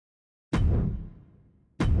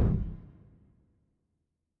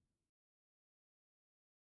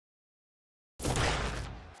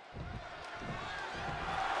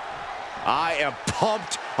I am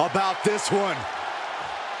pumped about this one.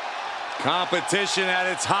 Competition at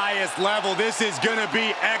its highest level. This is gonna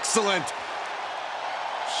be excellent.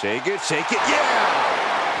 Shake it, yeah!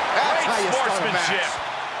 That's how you start a match.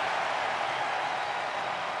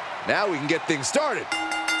 Now we can get things started.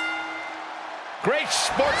 Great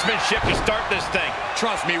sportsmanship to start this thing.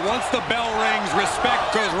 Trust me, once the bell rings,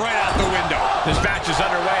 respect goes right out the window. This match is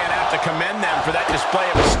underway, and I have to commend them for that display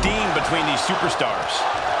of esteem between these superstars.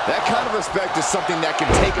 That kind of respect is something that can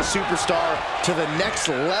take a superstar to the next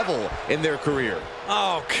level in their career.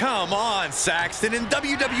 Oh, come on, Saxton. In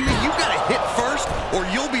WWE, you gotta hit first, or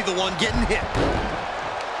you'll be the one getting hit.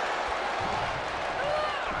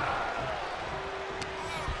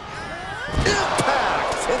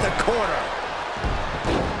 Impact in the corner.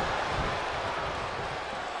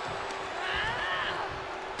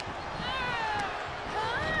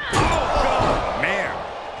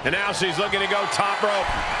 And now she's looking to go top rope.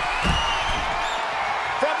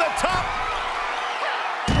 From the top.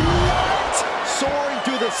 What? Soaring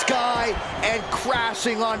through the sky and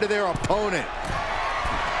crashing onto their opponent.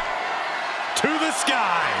 To the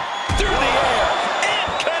sky. Through the air.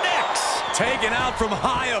 And connects. Taken out from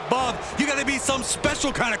high above. You gotta be some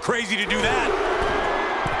special kind of crazy to do that.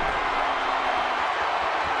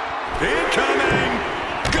 Incoming.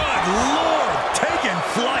 Good Lord. Taking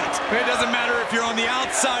flight. It doesn't matter if you're on the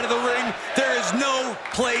outside of the ring. There is no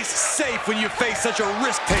place safe when you face such a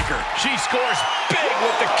risk taker. She scores big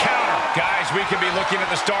with the counter. Guys, we could be looking at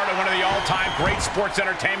the start of one of the all-time great sports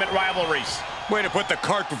entertainment rivalries. Way to put the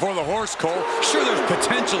cart before the horse, Cole. Sure, there's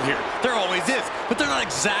potential here. There always is. But they're not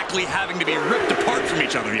exactly having to be ripped apart from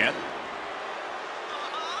each other yet.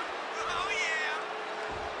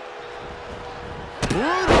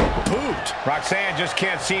 Brutal boot. Roxanne just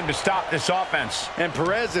can't seem to stop this offense. And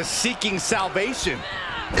Perez is seeking salvation.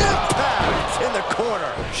 Impact in the corner.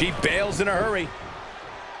 She bails in a hurry.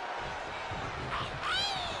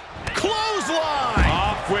 Clothesline.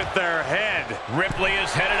 Off with their head. Ripley is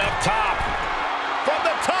headed up top. From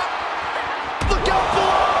the top. Look out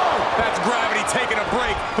below. That's gravity taking a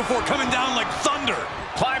break before coming down like thunder.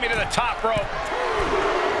 Climbing to the top rope.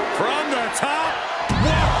 From the top.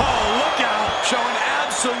 Whoa, look out. Showing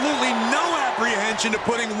absolutely no apprehension to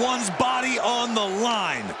putting one's body on the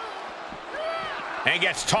line. And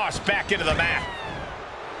gets tossed back into the mat.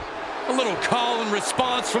 A little call and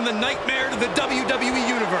response from the nightmare to the WWE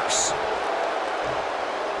Universe.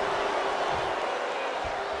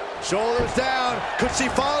 Shoulders down. Could she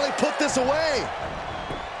finally put this away?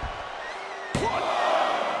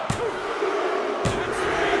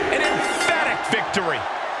 An emphatic victory.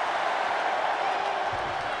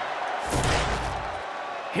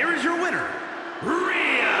 Here is your winner,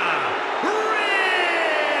 RheA RipLey.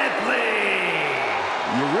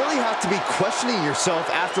 You really have to be questioning yourself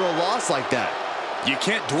after a loss like that. You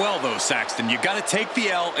can't dwell, though, Saxton. You got to take the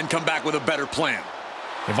L and come back with a better plan.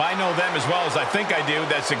 If I know them as well as I think I do,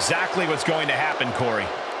 that's exactly what's going to happen, Corey.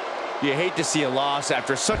 You hate to see a loss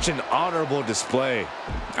after such an honorable display.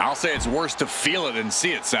 I'll say it's worse to feel it than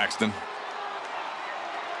see it, Saxton.